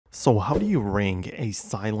So how do you ring a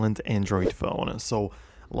silent Android phone? So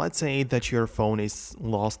let's say that your phone is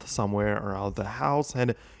lost somewhere around the house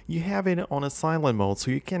and you have it on a silent mode,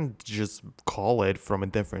 so you can just call it from a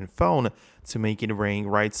different phone to make it ring,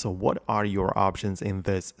 right? So what are your options in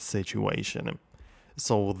this situation?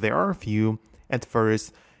 So there are a few. At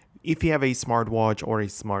first, if you have a smartwatch or a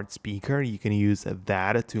smart speaker, you can use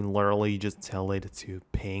that to literally just tell it to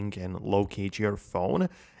ping and locate your phone,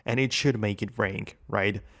 and it should make it ring,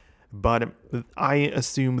 right? But I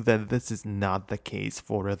assume that this is not the case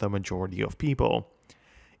for the majority of people.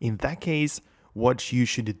 In that case, what you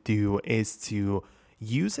should do is to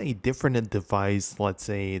use a different device. Let's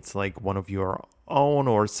say it's like one of your own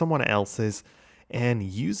or someone else's, and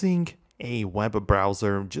using a web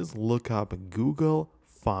browser, just look up Google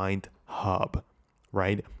Find Hub,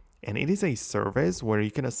 right? And it is a service where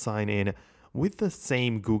you can sign in with the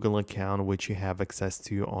same Google account which you have access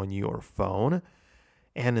to on your phone.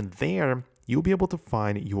 And there, you'll be able to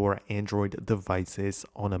find your Android devices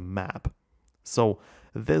on a map. So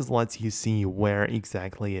this lets you see where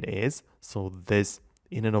exactly it is. So this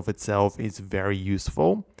in and of itself is very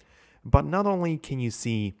useful. But not only can you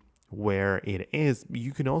see where it is,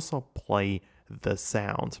 you can also play the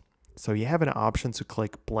sound. So you have an option to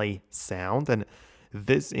click play sound, and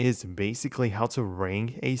this is basically how to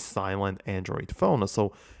ring a silent Android phone.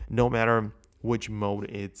 So no matter which mode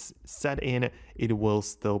it's set in, it will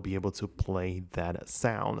still be able to play that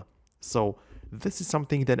sound. So this is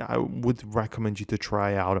something that I would recommend you to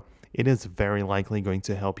try out. It is very likely going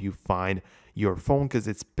to help you find your phone because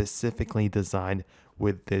it's specifically designed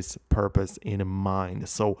with this purpose in mind.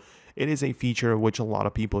 So it is a feature which a lot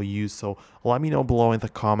of people use. So let me know below in the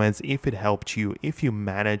comments if it helped you, if you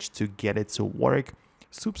managed to get it to work.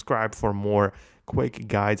 Subscribe for more quick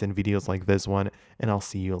guides and videos like this one, and I'll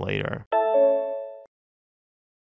see you later.